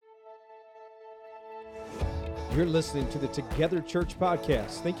You're listening to the Together Church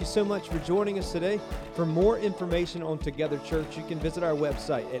podcast. Thank you so much for joining us today. For more information on Together Church, you can visit our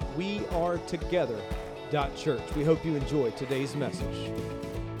website at wearetogether.church. We hope you enjoy today's message.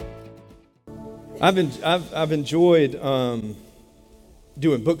 I've enjoyed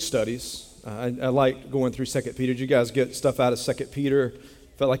doing book studies. I like going through 2 Peter. Did you guys get stuff out of 2 Peter?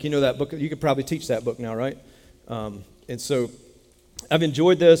 Felt like you know that book. You could probably teach that book now, right? And so I've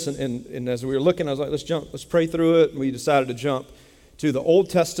enjoyed this, and as we were looking, I was like, let's pray through it. And we decided to jump to the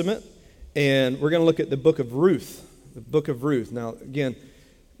Old Testament, and we're going to look at the book of Ruth. The book of Ruth. Now, again,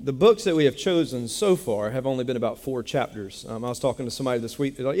 the books that we have chosen so far have only been about 4 chapters. I was talking to somebody this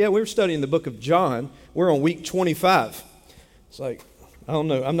week. They're like, yeah, we were studying the book of John. We're on week 25. It's like, I don't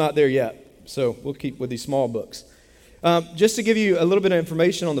know. I'm not there yet. So we'll keep with these small books. Just to give you a little bit of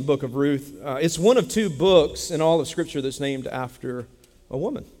information on the book of Ruth, it's one of 2 books in all of Scripture that's named after a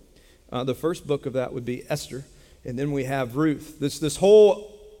woman. The first book of that would be Esther, and then we have Ruth. This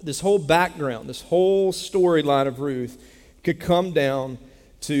whole background, this whole storyline of Ruth could come down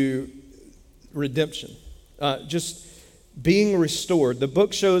to redemption, just being restored. The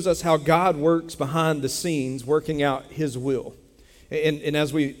book shows us how God works behind the scenes, working out His will. And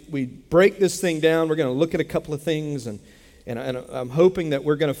as we break this thing down, we're going to look at a couple of things, and I'm hoping that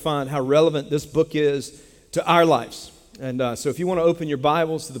we're going to find how relevant this book is to our lives. And so if you want to open your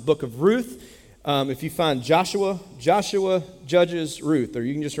Bibles to the book of Ruth, if you find Joshua, Judges, Ruth, or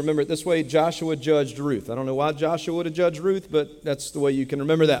you can just remember it this way, Joshua judged Ruth. I don't know why Joshua would have judged Ruth, but that's the way you can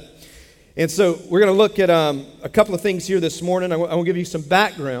remember that. And so we're going to look at a couple of things here this morning. I want to give you some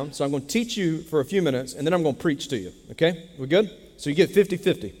background, so I'm going to teach you for a few minutes, and then I'm going to preach to you, okay? We good? So you get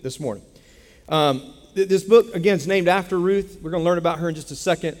 50-50 this morning. This book, again, is named after Ruth. We're going to learn about her in just a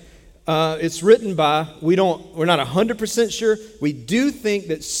second. It's written by, we're not 100% sure. We do think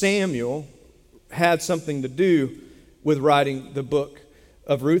that Samuel had something to do with writing the book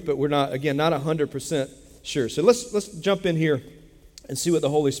of Ruth, but we're not 100% sure. So let's jump in here and see what the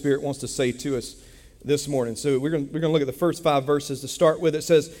Holy Spirit wants to say to us this morning. So we're going to look at the first 5 verses to start with. It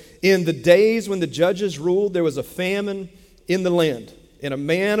says, "In the days when the judges ruled, there was a famine in the land. And a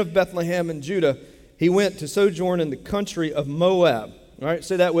man of Bethlehem in Judah, he went to sojourn in the country of Moab." All right,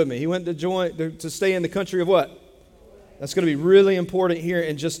 say that with me. He went to stay in the country of what? That's going to be really important here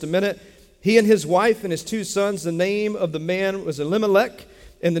in just a minute. He and his wife and his 2 sons, the name of the man was Elimelech,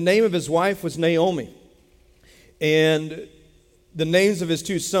 and the name of his wife was Naomi. And the names of his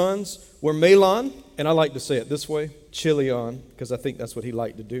 2 sons were Mahlon, and I like to say it this way, Chilion, because I think that's what he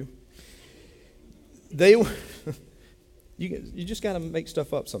liked to do. They were... You just got to make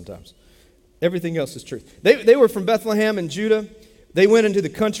stuff up sometimes. Everything else is truth. They were from Bethlehem in Judah. They went into the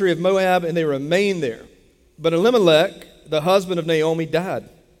country of Moab, and they remained there. But Elimelech, the husband of Naomi, died,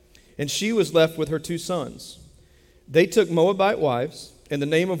 and she was left with her 2 sons. They took Moabite wives, and the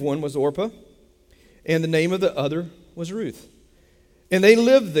name of one was Orpah, and the name of the other was Ruth. And they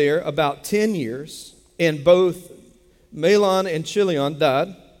lived there about 10 years, and both Mahlon and Chilion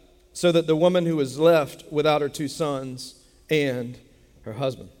died, so that the woman who was left without her 2 sons and her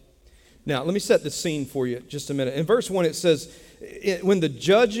husband. Now, let me set the scene for you just a minute. In verse 1, it says, when the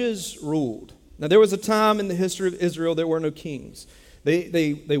judges ruled. Now, there was a time in the history of Israel there were no kings.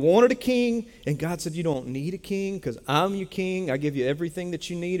 They wanted a king, and God said, you don't need a king because I'm your king. I give you everything that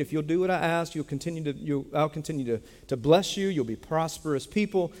you need. If you'll do what I ask, I'll continue to bless you. You'll be prosperous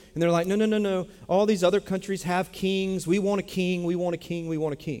people. And they're like, no. All these other countries have kings. We want a king. We want a king. We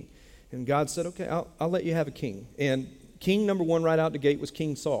want a king. And God said, okay, I'll let you have a king. And king number 1 right out the gate was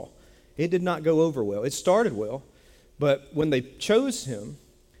King Saul. It did not go over well. It started well, but when they chose him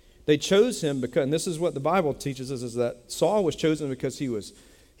because, and this is what the Bible teaches us, is that Saul was chosen because he was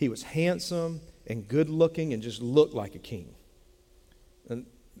handsome and good looking and just looked like a king. And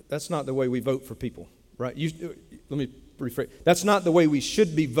that's not the way we vote for people, right? Let me rephrase. That's not the way we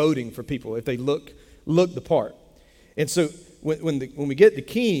should be voting for people, if they look the part. And so when we get the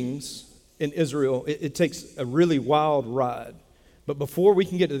kings in Israel, it takes a really wild ride. But before we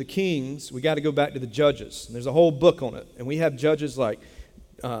can get to the kings, we got to go back to the judges. And there's a whole book on it. And we have judges like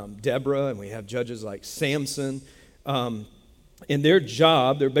Deborah, and we have judges like Samson. And their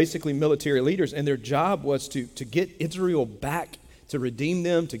job, they're basically military leaders, and their job was to get Israel back, to redeem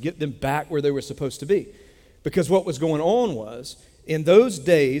them, to get them back where they were supposed to be. Because what was going on was, in those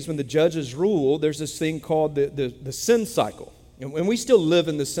days when the judges ruled, there's this thing called the sin cycle. And we still live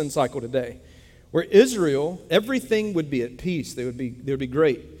in the sin cycle today, where Israel, everything would be at peace. They would be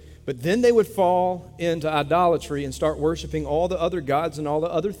great. But then they would fall into idolatry and start worshiping all the other gods and all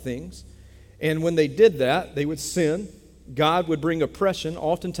the other things. And when they did that, they would sin, God would bring oppression.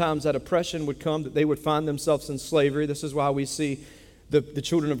 Oftentimes that oppression would come that they would find themselves in slavery. This is why we see the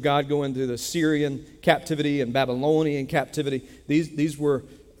children of God go into the Syrian captivity and Babylonian captivity. These were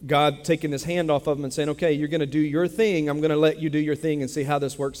God taking his hand off of them and saying, okay, you're going to do your thing. I'm going to let you do your thing and see how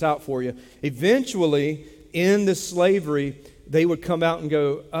this works out for you. Eventually, in this slavery, they would come out and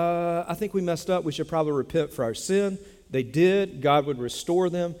go, I think we messed up. We should probably repent for our sin. They did. God would restore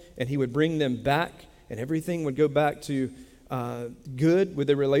them, and he would bring them back, and everything would go back to good with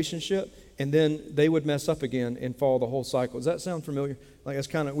their relationship. And then they would mess up again and follow the whole cycle. Does that sound familiar? Like it's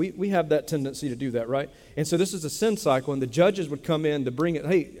kind of, we have that tendency to do that, right? And so this is a sin cycle, and the judges would come in to bring it.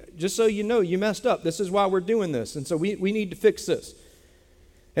 Hey, just so you know, you messed up. This is why we're doing this. And so we need to fix this.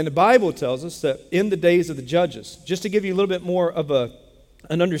 And the Bible tells us that in the days of the judges, just to give you a little bit more of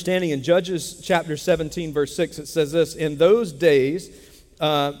an understanding, in Judges chapter 17, verse 6, it says this: in those days,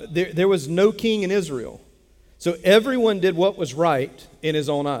 there was no king in Israel. So everyone did what was right in his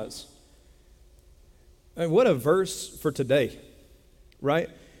own eyes. And what a verse for today, right?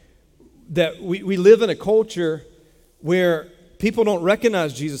 That we live in a culture where people don't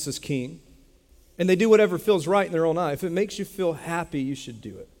recognize Jesus as king, and they do whatever feels right in their own eye. If it makes you feel happy, you should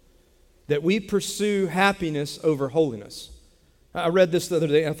do it. That we pursue happiness over holiness. I read this the other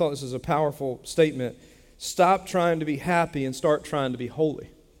day, and I thought this was a powerful statement. Stop trying to be happy and start trying to be holy.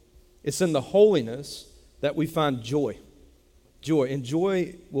 It's in the holiness that we find joy. Joy. And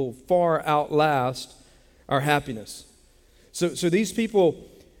joy will far outlast our happiness. So these people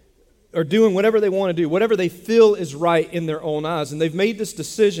are doing whatever they want to do, whatever they feel is right in their own eyes. And they've made this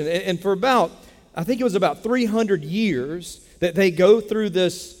decision. And for about, I think it was about 300 years that they go through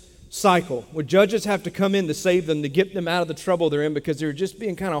this cycle where judges have to come in to save them, to get them out of the trouble they're in, because they're just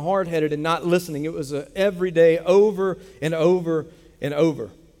being kind of hard-headed and not listening. It was every day, over and over and over.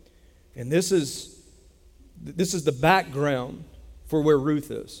 And this is the background for where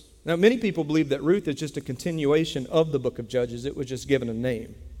Ruth is. Now, many people believe that Ruth is just a continuation of the book of Judges. It was just given a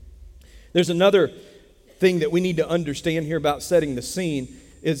name. There's another thing that we need to understand here about setting the scene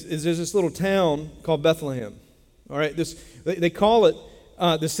is there's this little town called Bethlehem. All right, they call it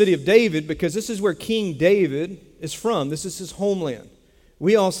the city of David because this is where King David is from. This is his homeland.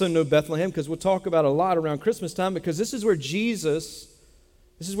 We also know Bethlehem because we'll talk about it a lot around Christmas time, because this is where Jesus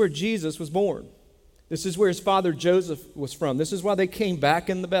was born. This is where his father Joseph was from. This is why they came back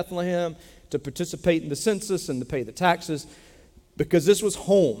into Bethlehem to participate in the census and to pay the taxes, because this was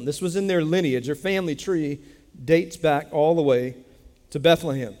home. This was in their lineage. Their family tree dates back all the way to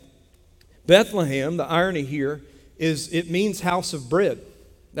Bethlehem. Bethlehem, the irony here, is it means house of bread.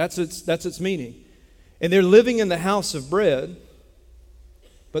 That's its meaning. And they're living in the house of bread,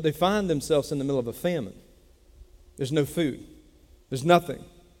 but they find themselves in the middle of a famine. There's no food. There's nothing.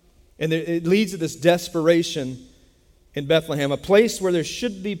 And it leads to this desperation in Bethlehem, a place where there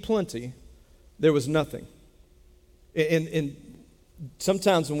should be plenty, there was nothing. And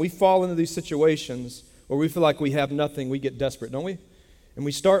sometimes when we fall into these situations where we feel like we have nothing, we get desperate, don't we?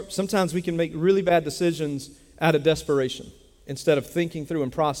 And sometimes we can make really bad decisions out of desperation instead of thinking through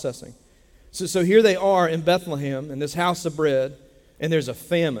and processing. So here they are in Bethlehem, in this house of bread, and there's a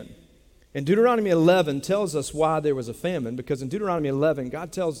famine. And Deuteronomy 11 tells us why there was a famine, because in Deuteronomy 11,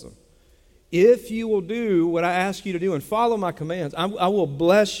 God tells them, if you will do what I ask you to do and follow my commands, I will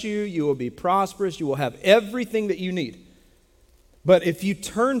bless you, you will be prosperous, you will have everything that you need. But if you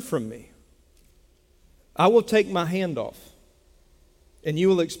turn from me, I will take my hand off, and you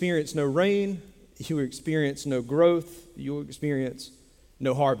will experience no rain, you will experience no growth, you will experience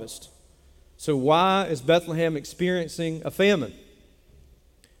no harvest. So why is Bethlehem experiencing a famine?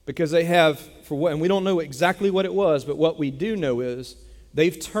 Because they have, and we don't know exactly what it was, but what we do know is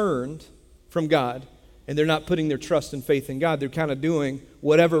they've turned from God, and they're not putting their trust and faith in God. They're kind of doing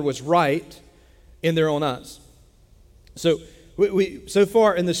whatever was right in their own eyes. So so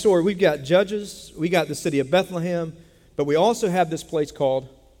far in the story, we've got Judges, we got the city of Bethlehem, but we also have this place called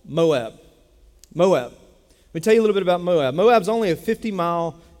Moab. Moab. Let me tell you a little bit about Moab. Moab's only a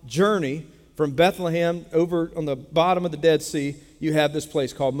 50-mile journey from Bethlehem. Over on the bottom of the Dead Sea, you have this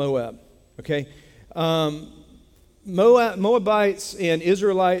place called Moab. Okay? Moabites and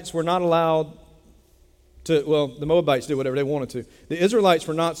Israelites were not allowed to, well, the Moabites did whatever they wanted to. The Israelites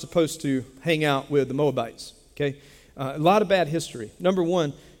were not supposed to hang out with the Moabites. Okay? A lot of bad history. Number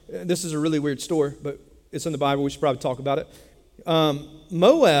one, this is a really weird story, but it's in the Bible. We should probably talk about it.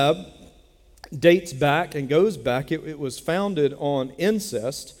 Moab dates back and goes back. It was founded on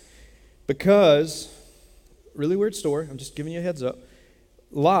incest because, really weird story. I'm just giving you a heads up.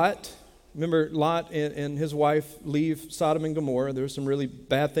 Remember Lot and his wife leave Sodom and Gomorrah. There were some really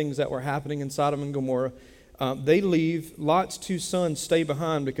bad things that were happening in Sodom and Gomorrah. They leave. Lot's two sons stay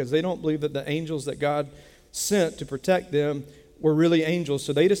behind because they don't believe that the angels that God sent to protect them were really angels.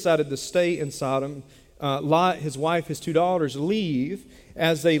 So they decided to stay in Sodom. Lot, his wife, his two daughters leave.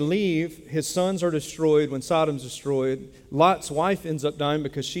 As they leave, his sons are destroyed when Sodom's destroyed. Lot's wife ends up dying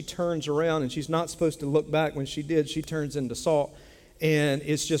because she turns around, and she's not supposed to look back. When she did, she turns into salt. And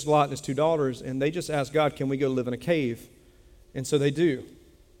it's just Lot and his two daughters, and they just ask God, can we go live in a cave? And so they do.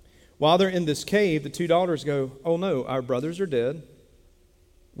 While they're in this cave, the two daughters go, oh no, our brothers are dead.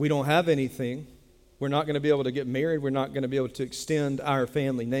 We don't have anything. We're not going to be able to get married. We're not going to be able to extend our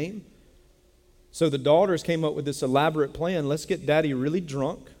family name. So the daughters came up with this elaborate plan. Let's get daddy really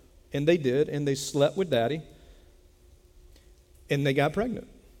drunk. And they did. And they slept with daddy. And they got pregnant.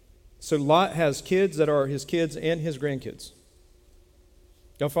 So Lot has kids that are his kids and his grandkids.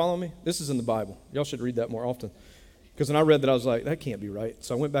 Y'all follow me? This is in the Bible. Y'all should read that more often. Because when I read that, I was like, that can't be right.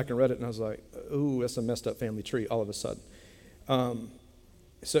 So I went back and read it, and I was like, ooh, that's a messed up family tree all of a sudden.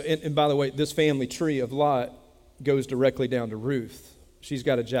 And by the way, this family tree of Lot goes directly down to Ruth. She's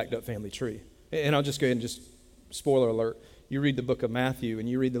got a jacked up family tree. And I'll just go ahead and just, spoiler alert, you read the book of Matthew and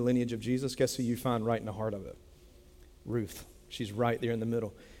you read the lineage of Jesus, guess who you find right in the heart of it? Ruth. She's right there in the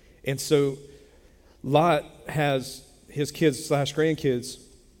middle. And so Lot has his kids / grandkids.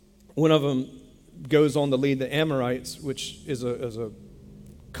 One of them goes on to lead the Amorites, which is a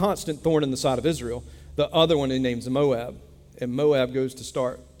constant thorn in the side of Israel. The other one he names Moab. And Moab goes to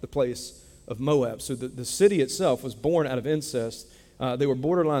start the place of Moab. So the city itself was born out of incest. They were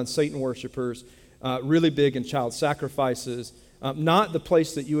borderline Satan worshipers, really big in child sacrifices, not the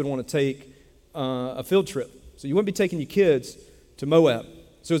place that you would want to take a field trip. So you wouldn't be taking your kids to Moab.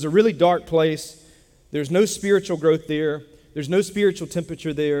 So it's a really dark place. There's no spiritual growth there. There's no spiritual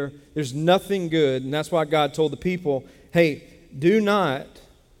temperature there. There's nothing good. And that's why God told the people, hey, do not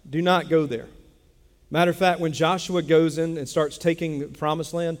go there. Matter of fact, when Joshua goes in and starts taking the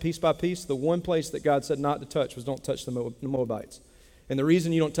promised land piece by piece, the one place that God said not to touch was don't touch the Moabites. And the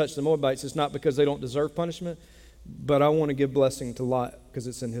reason you don't touch the Moabites is not because they don't deserve punishment, but I want to give blessing to Lot because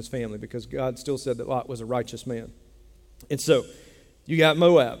it's in his family, because God still said that Lot was a righteous man. And so you got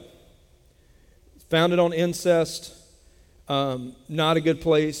Moab, founded on incest, not a good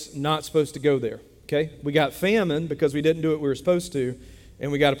place, not supposed to go there. Okay, we got famine because we didn't do what we were supposed to,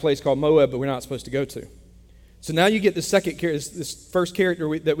 and we got a place called Moab, but we're not supposed to go to. So now you get the second character. This first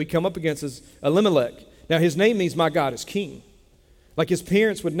character that we come up against is Elimelech. Now his name means my God is king. Like his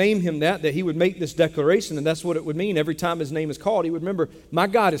parents would name him that he would make this declaration, and that's what it would mean. Every time his name is called, he would remember, my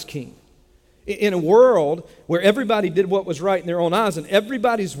God is king. In a world where everybody did what was right in their own eyes and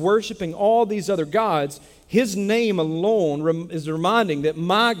everybody's worshiping all these other gods, his name alone is reminding that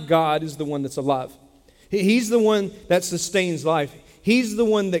my God is the one that's alive. He's the one that sustains life. He's the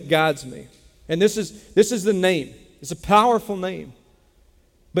one that guides me. And this is the name. It's a powerful name.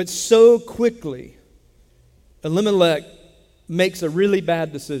 But so quickly, Elimelech makes a really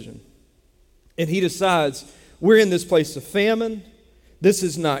bad decision. And he decides, we're in this place of famine. This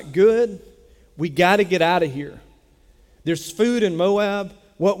is not good. We got to get out of here. There's food in Moab.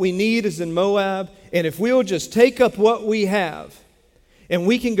 What we need is in Moab. And if we'll just take up what we have and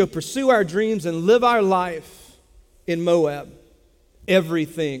we can go pursue our dreams and live our life in Moab,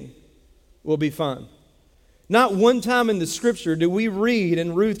 everything will be fine. Not one time in the scripture do we read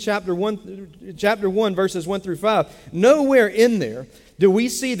in Ruth chapter 1, verses 1 through 5, nowhere in there do we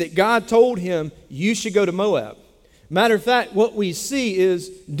see that God told him, you should go to Moab. Matter of fact, what we see is,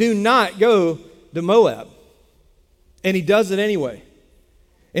 do not go to Moab. And he does it anyway.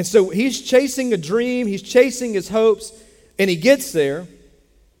 And so he's chasing a dream, he's chasing his hopes, and he gets there,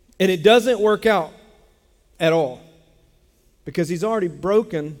 and it doesn't work out at all. Because he's already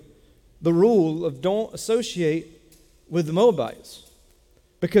broken the rule of don't associate with the Moabites.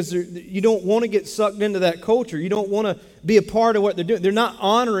 Because you don't want to get sucked into that culture. You don't want to be a part of what they're doing. They're not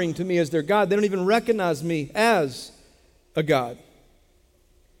honoring to me as their God. They don't even recognize me as a God.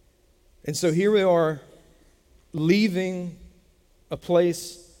 And so here we are, leaving a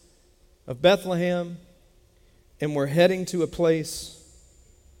place of Bethlehem, and we're heading to a place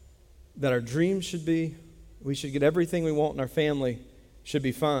that our dreams should be. We should get everything we want in our family, should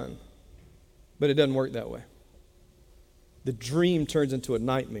be fine. But it doesn't work that way. The dream turns into a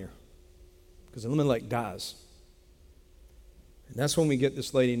nightmare because Elimelech dies. And that's when we get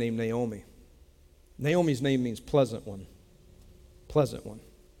this lady named Naomi. Naomi's name means pleasant one. Pleasant one.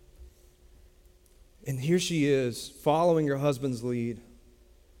 And here she is, following her husband's lead.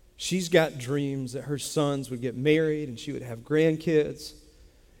 She's got dreams that her sons would get married and she would have grandkids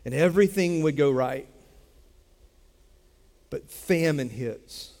and everything would go right. But famine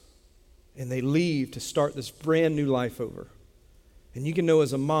hits. and they leave to start this brand new life over. And you can know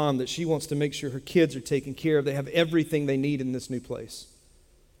as a mom that she wants to make sure her kids are taken care of. They have everything they need in this new place.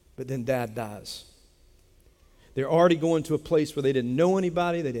 But then dad dies. They're already going to a place where they didn't know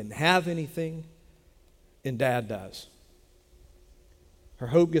anybody, they didn't have anything, and dad dies. Her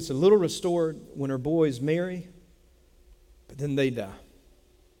hope gets a little restored when her boys marry, but then they die.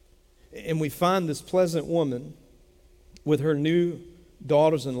 And we find this pleasant woman with her new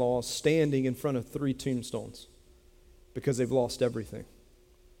daughters-in-law standing in front of 3 tombstones because they've lost everything.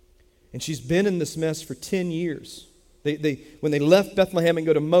 And she's been in this mess for 10 years. When they left Bethlehem and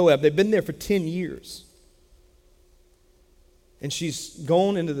go to Moab, they've been there for 10 years. And she's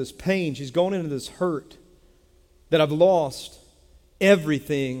gone into this pain, she's gone into this hurt that I've lost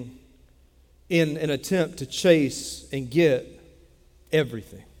everything in an attempt to chase and get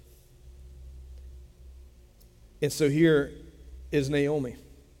everything. And so here is Naomi.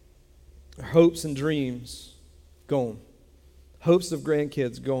 Her hopes and dreams gone. Hopes of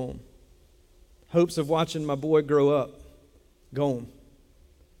grandkids gone. Hopes of watching my boy grow up gone.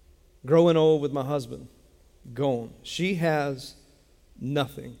 Growing old with my husband gone. She has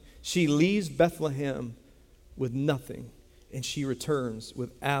nothing. She leaves Bethlehem with nothing, and she returns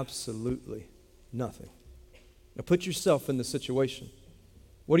with absolutely nothing. Now put yourself in the situation.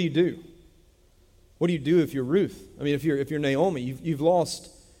 What do you do? What do you do if you're Ruth? I mean, if you're Naomi, you've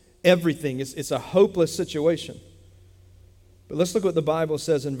lost everything. It's a hopeless situation. But let's look what the Bible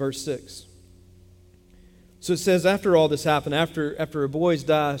says in verse 6. So it says, after all this happened, after her boys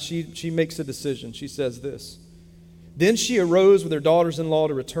die, she makes a decision. She says this: Then she arose with her daughters-in-law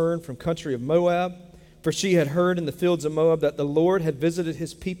to return from country of Moab, for she had heard in the fields of Moab that the Lord had visited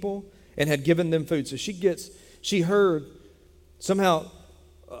his people and had given them food. So she heard somehow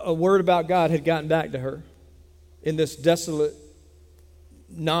a word about God had gotten back to her in this desolate,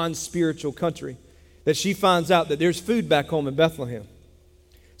 non-spiritual country, that she finds out that there's food back home in Bethlehem.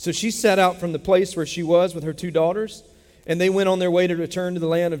 So she set out from the place where she was with her 2 daughters, and they went on their way to return to the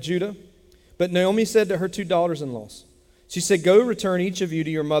land of Judah. But Naomi said to her 2 daughters-in-laws, she said, Go return each of you to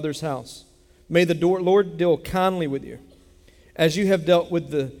your mother's house. May the Lord deal kindly with you, as you have dealt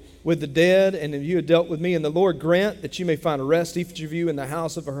with the dead, and you have dealt with me. And the Lord grant that you may find rest, each of you, in the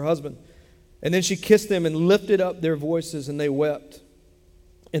house of her husband. And then she kissed them and lifted up their voices, and they wept.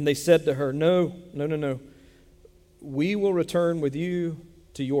 And they said to her, No. We will return with you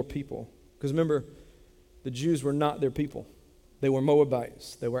to your people. Because remember, the Jews were not their people. They were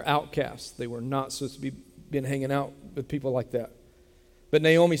Moabites. They were outcasts. They were not supposed to be hanging out with people like that. But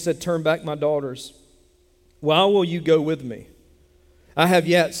Naomi said, Turn back, my daughters. Why will you go with me? I have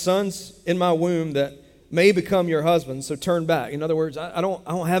yet sons in my womb that may become your husbands, so turn back. In other words, I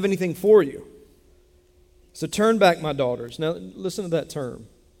don't have anything for you. So turn back, my daughters. Now listen to that term.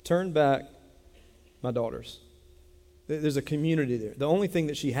 Turn back, my daughters. There's a community there. The only thing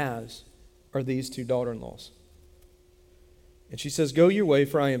that she has are these 2 daughter-in-laws. And she says, Go your way,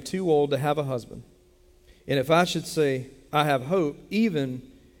 for I am too old to have a husband. And if I should say, I have hope, even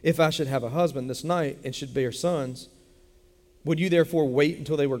if I should have a husband this night and should bear sons, would you therefore wait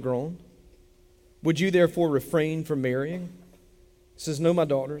until they were grown? Would you therefore refrain from marrying? He says, No, my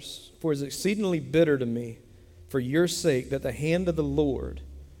daughters, for it is exceedingly bitter to me for your sake that the hand of the Lord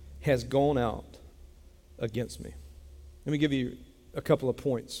has gone out against me. Let me give you a couple of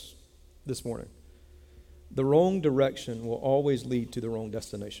points this morning. The wrong direction will always lead to the wrong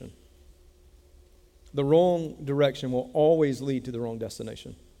destination. The wrong direction will always lead to the wrong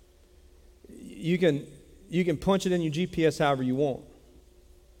destination. You can punch it in your GPS however you want.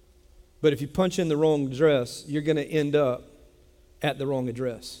 But if you punch in the wrong address, you're going to end up at the wrong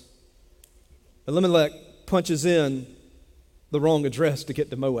address. Elimelech punches in the wrong address to get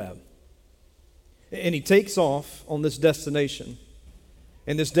to Moab. And he takes off on this destination.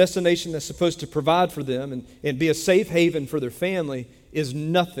 And this destination that's supposed to provide for them and be a safe haven for their family is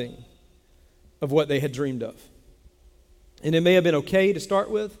nothing of what they had dreamed of. And it may have been okay to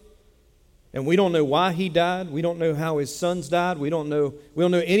start with. And we don't know why he died. We don't know how his sons died. We don't know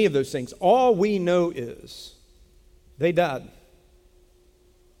any of those things. All we know is they died.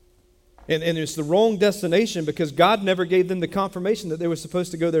 And it's the wrong destination because God never gave them the confirmation that they were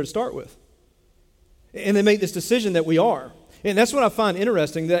supposed to go there to start with. And they make this decision that we are. And that's what I find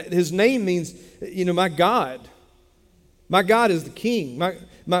interesting, that his name means, my God. My God is the king.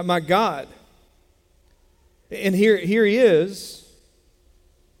 My God. And here he is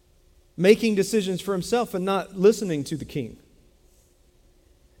making decisions for himself and not listening to the king.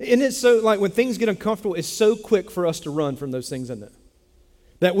 And it's so, like, when things get uncomfortable, it's so quick for us to run from those things, isn't it?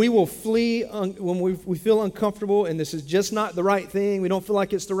 That we will flee when we feel uncomfortable and this is just not the right thing, we don't feel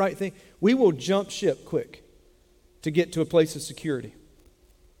like it's the right thing, we will jump ship quick to get to a place of security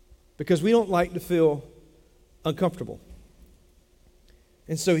because we don't like to feel uncomfortable.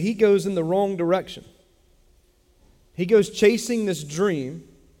 And so he goes in the wrong direction. He goes chasing this dream,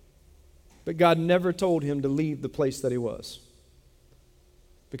 but God never told him to leave the place that he was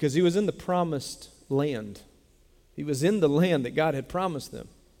because he was in the promised land. He was in the land that God had promised them.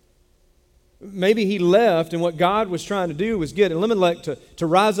 Maybe he left, and what God was trying to do was get Elimelech to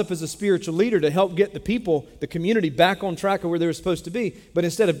rise up as a spiritual leader to help get the people, the community, back on track of where they were supposed to be. But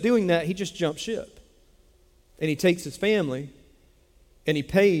instead of doing that, he just jumped ship. And he takes his family, and he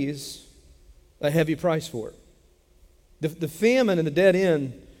pays a heavy price for it. The famine and the dead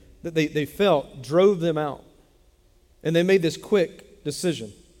end that they felt drove them out. And they made this quick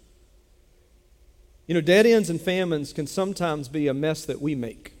decision. You know, dead ends and famines can sometimes be a mess that we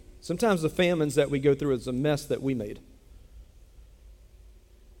make. Sometimes the famines that we go through is a mess that we made.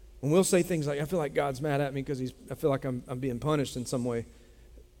 And we'll say things like, I feel like God's mad at me because I feel like I'm being punished in some way.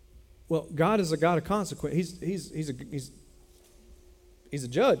 Well, God is a God of consequence. He's a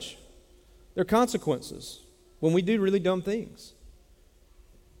judge. There are consequences when we do really dumb things.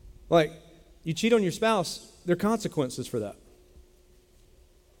 Like, you cheat on your spouse, there are consequences for that.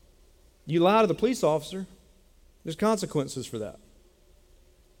 You lie to the police officer, there's consequences for that.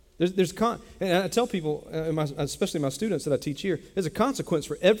 And I tell people, especially my students that I teach here, there's a consequence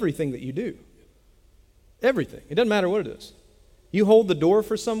for everything that you do. Everything. It doesn't matter what it is. You hold the door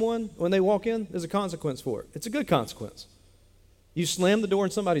for someone when they walk in, there's a consequence for it. It's a good consequence. You slam the door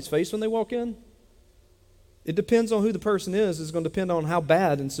in somebody's face when they walk in, it depends on who the person is. It's going to depend on how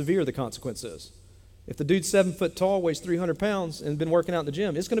bad and severe the consequence is. If the dude's 7 foot tall, weighs 300 pounds, and been working out in the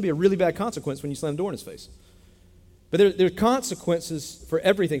gym, it's going to be a really bad consequence when you slam the door in his face. But there are consequences for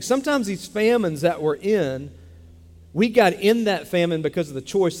everything. Sometimes these famines that we're in, we got in that famine because of the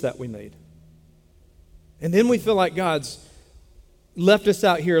choice that we made. And then we feel like God's left us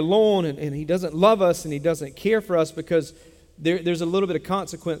out here alone and he doesn't love us and he doesn't care for us because there's a little bit of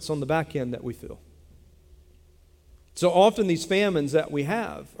consequence on the back end that we feel. So often these famines that we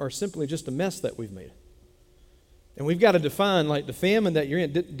have are simply just a mess that we've made. And we've got to define, like, the famine that you're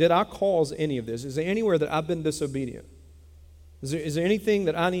in. Did I cause any of this? Is there anywhere that I've been disobedient? Is there anything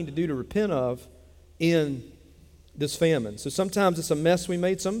that I need to do to repent of in this famine? So sometimes it's a mess we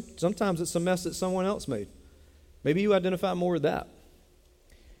made. Sometimes it's a mess that someone else made. Maybe you identify more with that.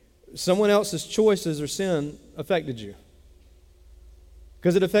 Someone else's choices or sin affected you.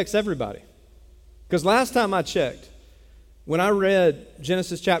 Because it affects everybody. Because last time I checked, when I read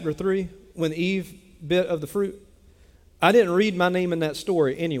Genesis chapter 3, when Eve bit of the fruit, I didn't read my name in that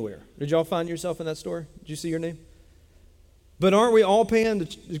story anywhere. Did y'all find yourself in that story? Did you see your name? But aren't we all paying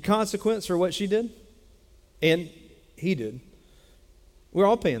the consequence for what she did? And he did. We're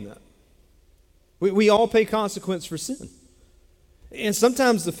all paying that. We all pay consequence for sin. And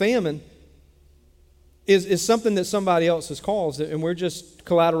sometimes the famine is something that somebody else has caused, and we're just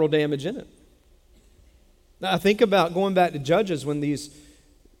collateral damage in it. Now, I think about going back to Judges when the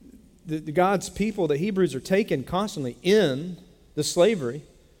God's people, the Hebrews, are taken constantly in the slavery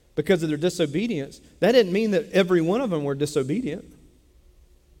because of their disobedience. That didn't mean that every one of them were disobedient.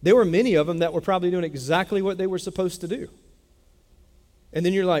 There were many of them that were probably doing exactly what they were supposed to do. And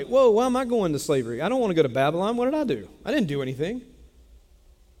then you're like, whoa, why am I going to slavery? I don't want to go to Babylon. What did I do? I didn't do anything.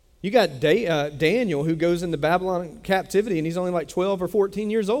 You got Daniel, who goes into Babylon captivity, and he's only like 12 or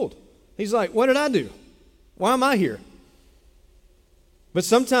 14 years old. He's like, what did I do? Why am I here? But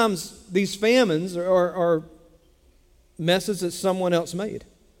sometimes these famines are messes that someone else made.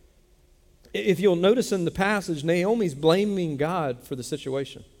 If you'll notice in the passage, Naomi's blaming God for the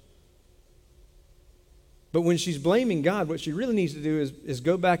situation. But when she's blaming God, what she really needs to do is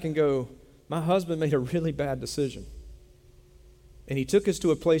go back and go, my husband made a really bad decision. And he took us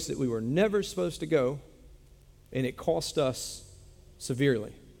to a place that we were never supposed to go, and it cost us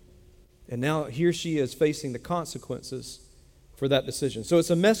severely. And now here she is facing the consequences for that decision. So it's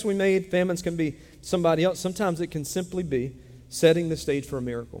a mess we made. Famines can be somebody else. Sometimes it can simply be setting the stage for a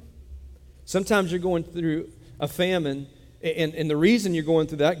miracle. Sometimes you're going through a famine, and the reason you're going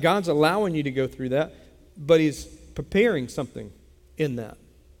through that, God's allowing you to go through that, but he's preparing something in that.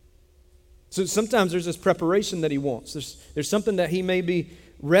 So sometimes there's this preparation that he wants. There's something that he may be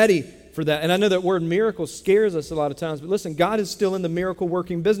ready for that. And I know that word miracle scares us a lot of times, but listen, God is still in the miracle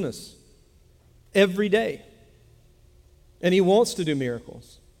working business every day. And he wants to do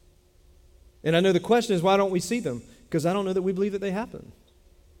miracles. And I know the question is, why don't we see them? Because I don't know that we believe that they happen.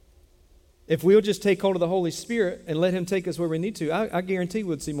 If we'll just take hold of the Holy Spirit and let him take us where we need to, I guarantee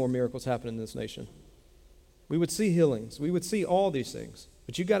we'd see more miracles happen in this nation. We would see healings. We would see all these things.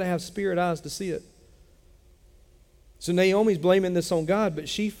 But you got to have spirit eyes to see it. So Naomi's blaming this on God, but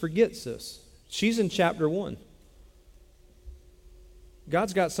she forgets this. She's in chapter 1.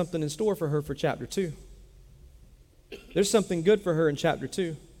 God's got something in store for her for chapter 2. There's something good for her in chapter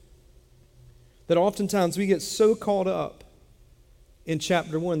 2. That oftentimes we get so caught up in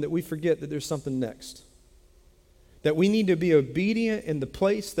chapter 1 that we forget that there's something next. That we need to be obedient in the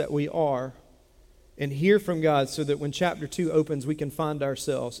place that we are and hear from God so that when chapter 2 opens, we can find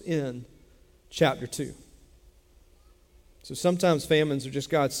ourselves in chapter 2. So sometimes famines are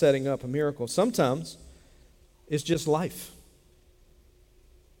just God setting up a miracle. Sometimes it's just life.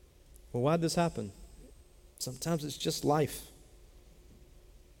 Well, why'd this happen? Sometimes it's just life.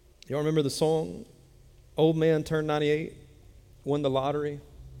 Y'all remember the song, Old Man Turned 98, won the lottery,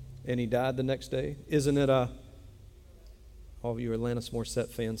 and he died the next day? Isn't it all of you Alanis Morissette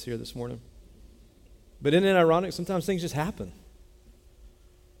fans here this morning? But isn't it ironic? Sometimes things just happen.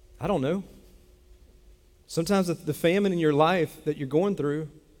 I don't know. Sometimes the famine in your life that you're going through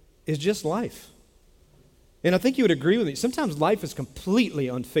is just life. And I think you would agree with me. Sometimes life is completely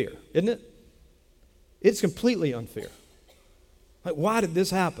unfair, isn't it? It's completely unfair. Like, why did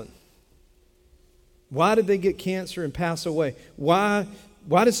this happen? Why did they get cancer and pass away? Why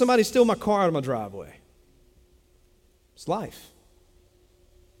did somebody steal my car out of my driveway? It's life.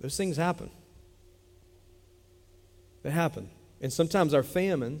 Those things happen. They happen. And sometimes our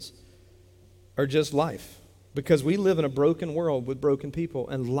famines are just life because we live in a broken world with broken people,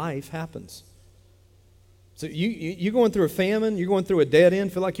 and life happens. So you're going through a famine, you're going through a dead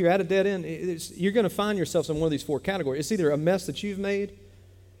end, feel like you're at a dead end, you're going to find yourself in one of these 4 categories. It's either a mess that you've made,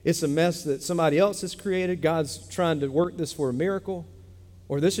 it's a mess that somebody else has created, God's trying to work this for a miracle,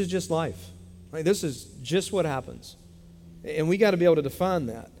 or this is just life. Like, this is just what happens. And we got to be able to define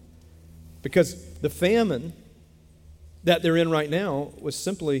that. Because the famine that they're in right now was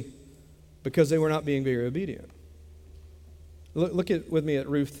simply because they were not being very obedient. Look with me at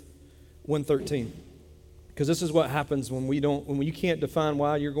Ruth 1:13. Because this is what happens when you can't define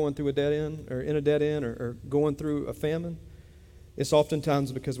why you're going through a dead end or in a dead end or going through a famine. It's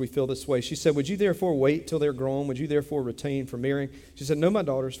oftentimes because we feel this way. She said, would you therefore wait till they're grown? Would you therefore retain from marrying? She said, no, my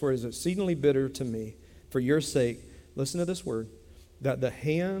daughters, for it is exceedingly bitter to me for your sake. Listen to this word, that the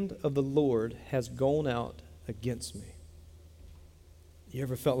hand of the Lord has gone out against me. You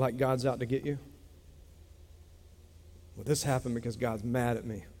ever felt like God's out to get you? Well, this happened because God's mad at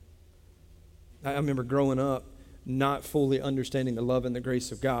me. I remember growing up not fully understanding the love and the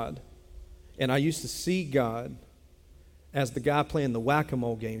grace of God. And I used to see God as the guy playing the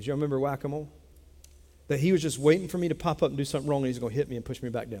whack-a-mole games. You remember whack-a-mole? That he was just waiting for me to pop up and do something wrong, and he's going to hit me and push me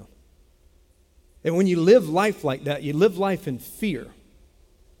back down. And when you live life like that, you live life in fear.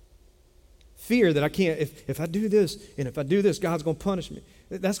 Fear that I can't, if I do this, and if I do this, God's going to punish me.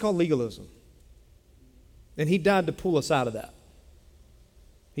 That's called legalism. And he died to pull us out of that.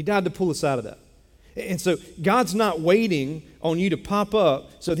 He died to pull us out of that. And so God's not waiting on you to pop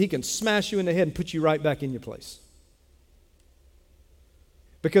up so that he can smash you in the head and put you right back in your place.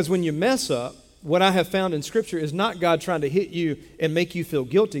 Because when you mess up, what I have found in Scripture is not God trying to hit you and make you feel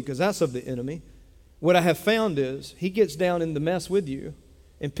guilty, because that's of the enemy. What I have found is he gets down in the mess with you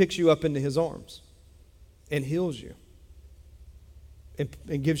and picks you up into his arms and heals you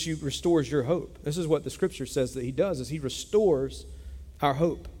and gives you, restores your hope. This is what the Scripture says that he does, is he restores our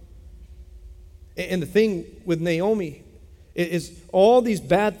hope. And the thing with Naomi is all these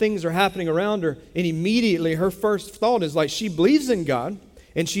bad things are happening around her, and immediately her first thought is like she believes in God,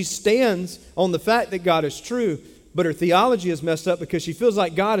 and she stands on the fact that God is true, but her theology is messed up because she feels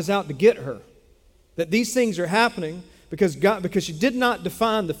like God is out to get her. That these things are happening because she did not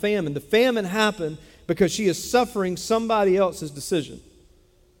define the famine. The famine happened because she is suffering somebody else's decision.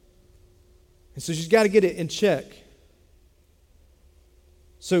 And so she's got to get it in check.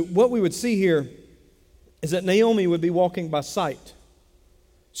 So what we would see here is that Naomi would be walking by sight.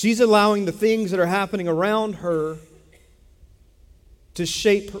 She's allowing the things that are happening around her to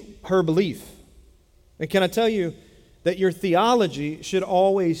shape her belief. And can I tell you that your theology should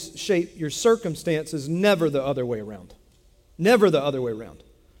always shape your circumstances, never the other way around. Never the other way around.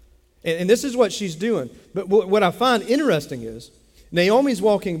 And this is what she's doing. But what I find interesting is Naomi's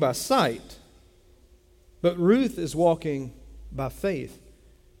walking by sight, but Ruth is walking by faith.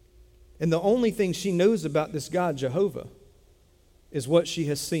 And the only thing she knows about this God, Jehovah, is what she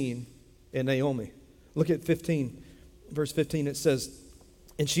has seen in Naomi. Look at 15, verse 15. It says,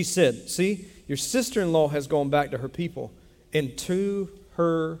 and she said, see, your sister-in-law has gone back to her people and to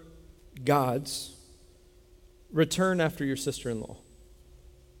her God's, return after your sister-in-law.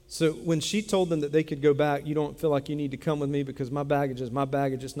 So when she told them that they could go back, you don't feel like you need to come with me because my baggage is my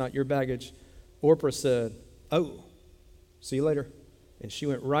baggage, it's not your baggage. Orpah said, oh, see you later. And she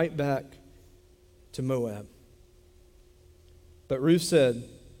went right back to Moab. But Ruth said,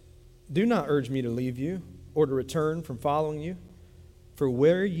 do not urge me to leave you or to return from following you. For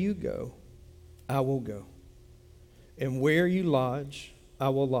where you go, I will go. And where you lodge, I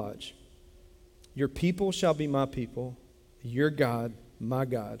will lodge. Your people shall be my people, your God, my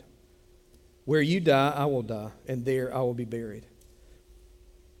God. Where you die, I will die, and there I will be buried.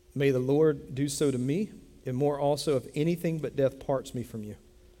 May the Lord do so to me, and more also if anything but death parts me from you.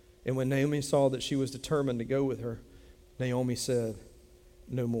 And when Naomi saw that she was determined to go with her, Naomi said,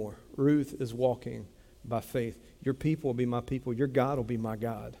 no more. Ruth is walking by faith. Your people will be my people. Your God will be my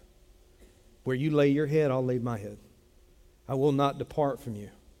God. Where you lay your head, I'll lay my head. I will not depart from you.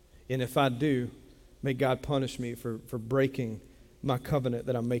 And if I do, may God punish me for breaking my covenant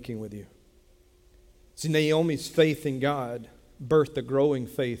that I'm making with you. See, Naomi's faith in God birthed a growing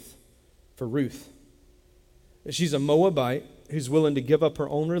faith for Ruth. She's a Moabite who's willing to give up her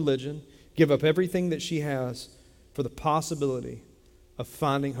own religion, give up everything that she has for the possibility of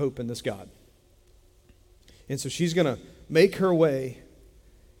finding hope in this God. And so she's going to make her way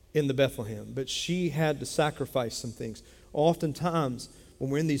into Bethlehem, but she had to sacrifice some things. Oftentimes, when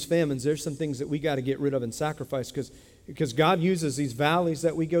we're in these famines, there's some things that we got to get rid of and sacrifice because God uses these valleys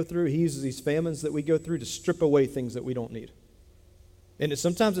that we go through, He uses these famines that we go through to strip away things that we don't need. And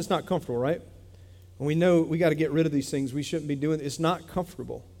sometimes it's not comfortable, right? When we know we got to get rid of these things, we shouldn't be doing it. It's not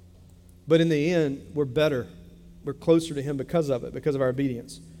comfortable. But in the end, we're better. We're closer to Him because of it, because of our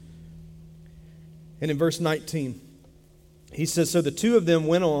obedience. And in verse 19, he says, so the two of them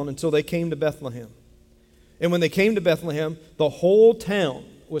went on until they came to Bethlehem. And when they came to Bethlehem, the whole town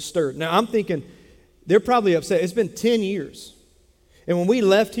was stirred. Now, I'm thinking, they're probably upset. It's been 10 years. And when we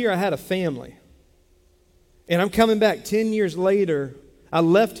left here, I had a family. And I'm coming back 10 years later. I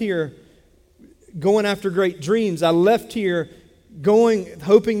left here going after great dreams. I left here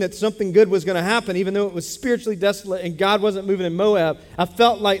hoping that something good was going to happen, even though it was spiritually desolate and God wasn't moving in Moab. I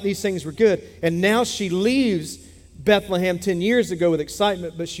felt like these things were good. And now she leaves Bethlehem 10 years ago with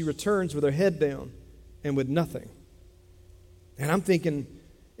excitement, but she returns with her head down and with nothing. And I'm thinking,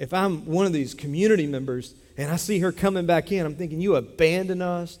 if I'm one of these community members and I see her coming back in, I'm thinking, you abandoned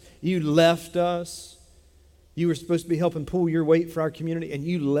us, you left us, you were supposed to be helping pull your weight for our community, and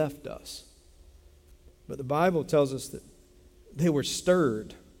you left us. But the Bible tells us that they were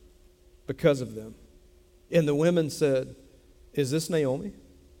stirred because of them. And the women said, is this Naomi?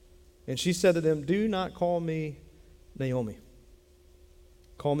 And she said to them, do not call me Naomi.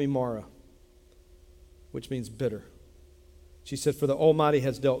 Call me Mara, which means bitter. She said, for the Almighty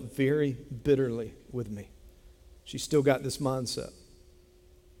has dealt very bitterly with me. She's still got this mindset.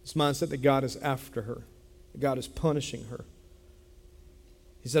 This mindset that God is after her. That God is punishing her.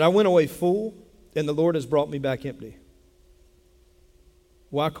 He said, I went away full, and the Lord has brought me back empty.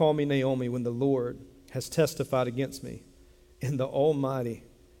 Why call me Naomi when the Lord has testified against me, and the Almighty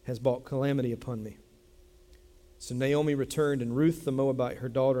has brought calamity upon me? So Naomi returned, and Ruth the Moabite, her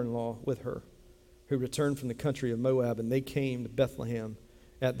daughter-in-law, with her, who returned from the country of Moab, and they came to Bethlehem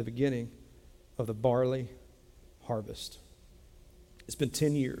at the beginning of the barley harvest. It's been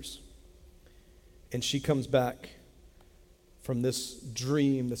 10 years, and she comes back from this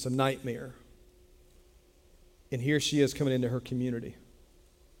dream that's a nightmare, and here she is coming into her community.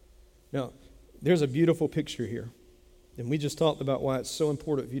 Now, there's a beautiful picture here, and we just talked about why it's so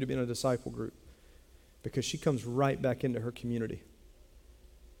important for you to be in a disciple group, because she comes right back into her community.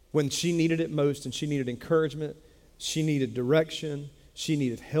 When she needed it most, and she needed encouragement, she needed direction, she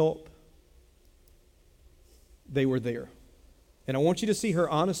needed help, they were there. And I want you to see her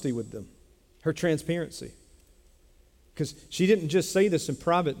honesty with them, her transparency. Because she didn't just say this in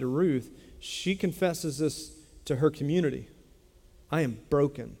private to Ruth, she confesses this to her community. I am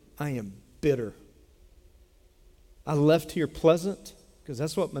broken. I am bitter. I left here pleasant, because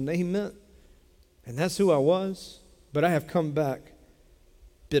that's what my name meant, and that's who I was, but I have come back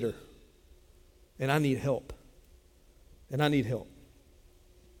bitter, and I need help. And I need help.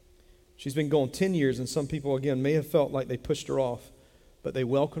 She's been gone 10 years, and some people, again, may have felt like they pushed her off, but they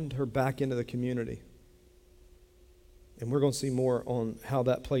welcomed her back into the community. And we're going to see more on how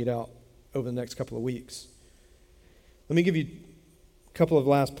that played out over the next couple of weeks. Let me give you a couple of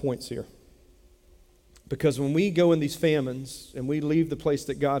last points here. Because when we go in these famines and we leave the place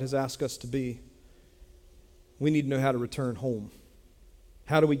that God has asked us to be, we need to know how to return home.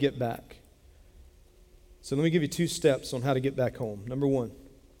 How do we get back? So let me give you 2 steps on how to get back home. Number 1,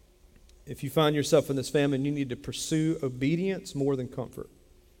 if you find yourself in this family, you need to pursue obedience more than comfort.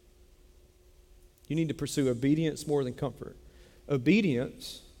 You need to pursue obedience more than comfort.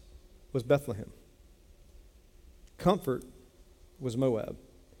 Obedience was Bethlehem. Comfort was Moab.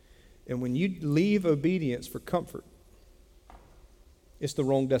 And when you leave obedience for comfort, it's the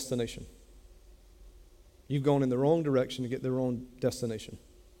wrong destination. You've gone in the wrong direction to get the wrong destination.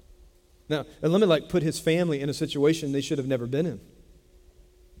 Now, Elimelech put his family in a situation they should have never been in,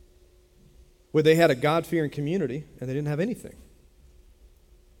 where they had a God-fearing community and they didn't have anything.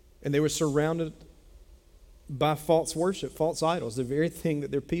 And they were surrounded by false worship, false idols, the very thing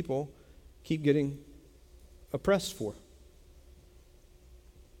that their people keep getting oppressed for.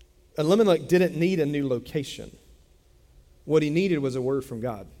 Elimelech didn't need a new location. What he needed was a word from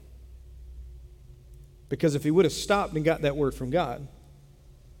God. Because if he would have stopped and got that word from God,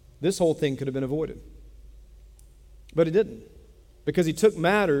 this whole thing could have been avoided. But he didn't, because he took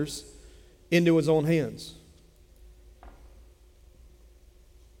matters into his own hands.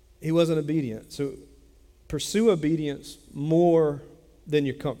 He wasn't obedient. So pursue obedience more than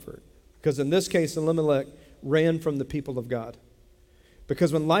your comfort. Because in this case, Elimelech ran from the people of God.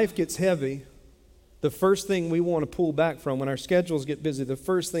 Because when life gets heavy, the first thing we want to pull back from, when our schedules get busy, the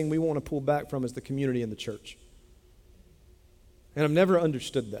first thing we want to pull back from is the community and the church. And I've never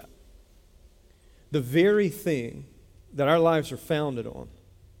understood that. The very thing that our lives are founded on,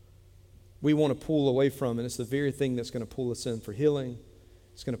 we want to pull away from, and it's the very thing that's going to pull us in for healing.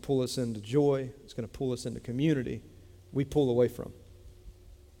 It's going to pull us into joy. It's going to pull us into community. We pull away from.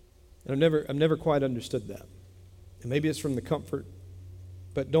 And I've never quite understood that. And maybe it's from the comfort,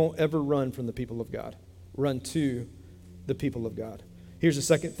 but don't ever run from the people of God. Run to the people of God. Here's the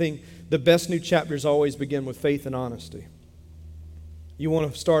second thing. The best new chapters always begin with faith and honesty. You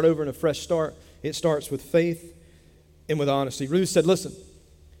want to start over in a fresh start? It starts with faith and with honesty. Ruth said, listen,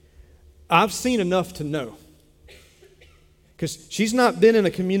 I've seen enough to know. Because she's not been in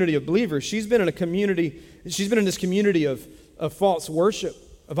a community of believers. She's been in this community of false worship,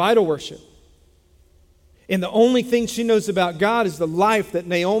 of idol worship. And the only thing she knows about God is the life that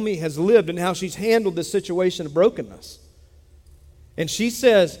Naomi has lived and how she's handled this situation of brokenness. And she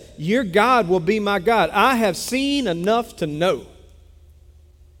says, your God will be my God. I have seen enough to know.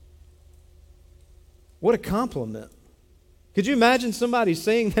 What a compliment. Could you imagine somebody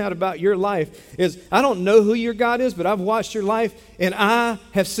saying that about your life? I don't know who your God is, but I've watched your life and I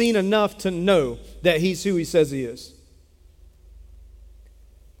have seen enough to know that he's who he says he is.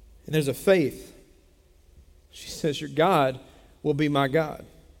 And there's a faith. She says, your God will be my God.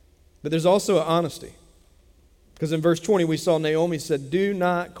 But there's also an honesty. Because in verse 20 we saw Naomi said, do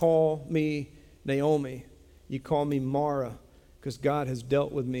not call me Naomi. You call me Mara, because God has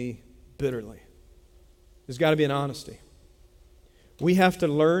dealt with me bitterly. There's got to be an honesty. We have to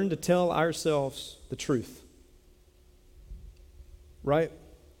learn to tell ourselves the truth. Right?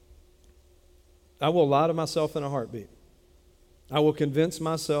 I will lie to myself in a heartbeat. I will convince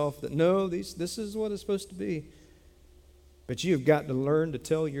myself that no, this is what it's supposed to be. But you have got to learn to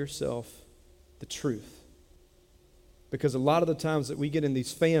tell yourself the truth. Because a lot of the times that we get in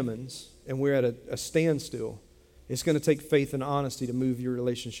these famines and we're at a standstill, it's going to take faith and honesty to move your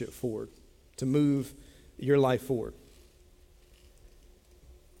relationship forward, to move your life forward.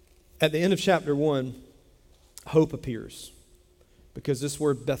 At the end of chapter 1, hope appears because this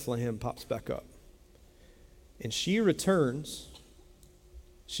word Bethlehem pops back up. And she returns.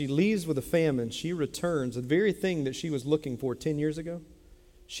 She leaves with a famine. She returns. The very thing that she was looking for 10 years ago,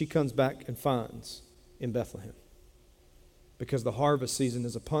 she comes back and finds in Bethlehem. Because the harvest season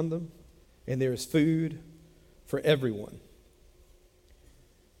is upon them and there is food for everyone.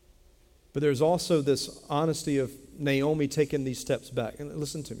 But there's also this honesty of Naomi taking these steps back. And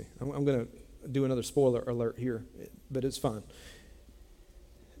listen to me. I'm going to do another spoiler alert here, but it's fine.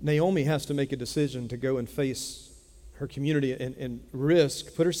 Naomi has to make a decision to go and face her community and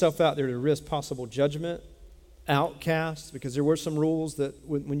risk, put herself out there to risk possible judgment, outcasts, because there were some rules that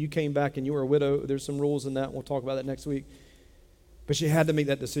when you came back and you were a widow, there's some rules in that. We'll talk about that next week. But she had to make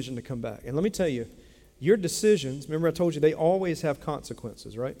that decision to come back. And let me tell you, your decisions, remember I told you, they always have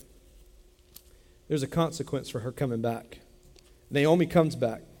consequences, right? There's a consequence for her coming back. Naomi comes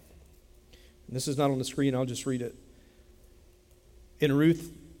back. And this is not on the screen, I'll just read it. In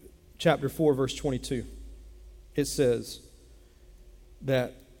Ruth chapter 4, verse 22, it says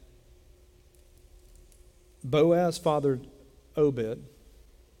that Boaz fathered Obed.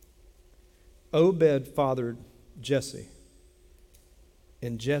 Obed fathered Jesse.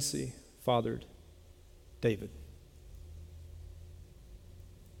 And Jesse fathered David.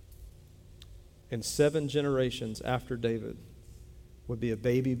 And 7 generations after David would be a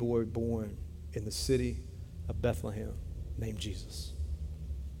baby boy born in the city of Bethlehem named Jesus.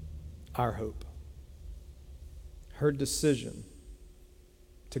 Our hope. Her decision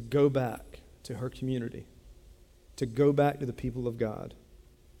to go back to her community, to go back to the people of God,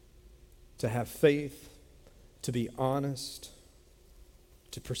 to have faith, to be honest,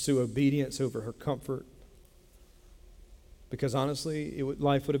 to pursue obedience over her comfort. Because honestly,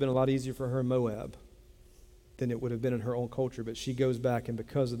 life would have been a lot easier for her in Moab than it would have been in her own culture. But she goes back, and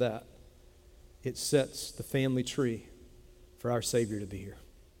because of that, it sets the family tree for our Savior to be here.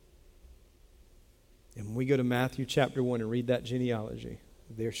 And when we go to Matthew chapter 1 and read that genealogy,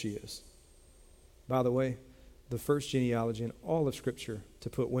 there she is. By the way, the first genealogy in all of Scripture to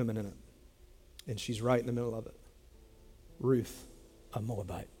put women in it. And she's right in the middle of it. Ruth, a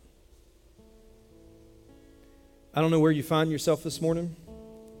Moabite. I don't know where you find yourself this morning.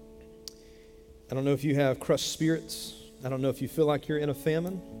 I don't know if you have crushed spirits. I don't know if you feel like you're in a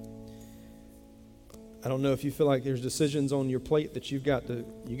famine. I don't know if you feel like there's decisions on your plate that you got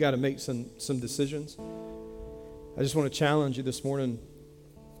to make some decisions. I just want to challenge you this morning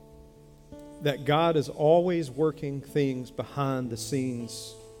that God is always working things behind the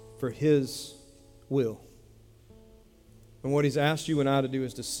scenes for His will. And what He's asked you and I to do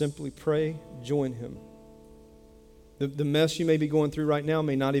is to simply pray, join Him. The mess you may be going through right now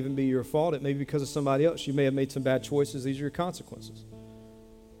may not even be your fault. It may be because of somebody else. You may have made some bad choices. These are your consequences.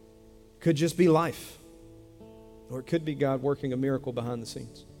 Could just be life. Or it could be God working a miracle behind the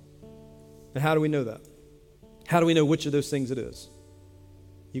scenes. And how do we know that? How do we know which of those things it is?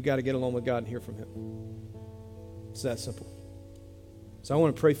 You've got to get along with God and hear from Him. It's that simple. So I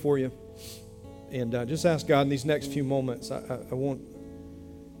want to pray for you. And just ask God in these next few moments, I want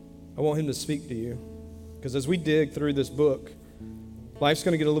Him to speak to you. Because as we dig through this book, life's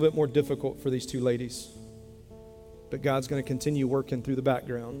going to get a little bit more difficult for these two ladies. But God's going to continue working through the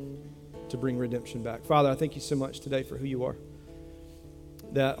background to bring redemption back. Father, I thank you so much today for who you are.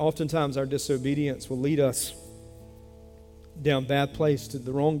 That oftentimes our disobedience will lead us down bad place to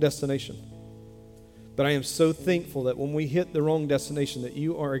the wrong destination. But I am so thankful that when we hit the wrong destination, that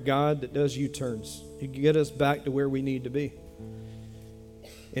you are a God that does U-turns. You get us back to where we need to be.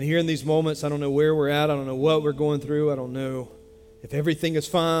 And here in these moments, I don't know where we're at. I don't know what we're going through. I don't know if everything is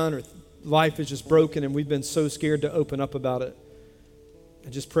fine or life is just broken and we've been so scared to open up about it. I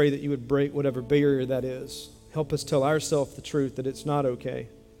just pray that you would break whatever barrier that is. Help us tell ourselves the truth that it's not okay,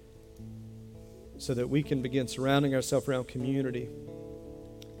 so that we can begin surrounding ourselves around community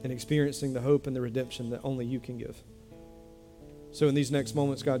and experiencing the hope and the redemption that only you can give. So in these next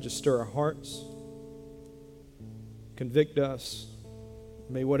moments, God, just stir our hearts, convict us.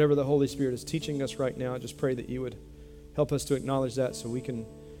 May whatever the Holy Spirit is teaching us right now, I just pray that you would help us to acknowledge that so we can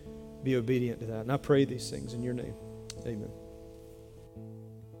be obedient to that. And I pray these things in your name. Amen.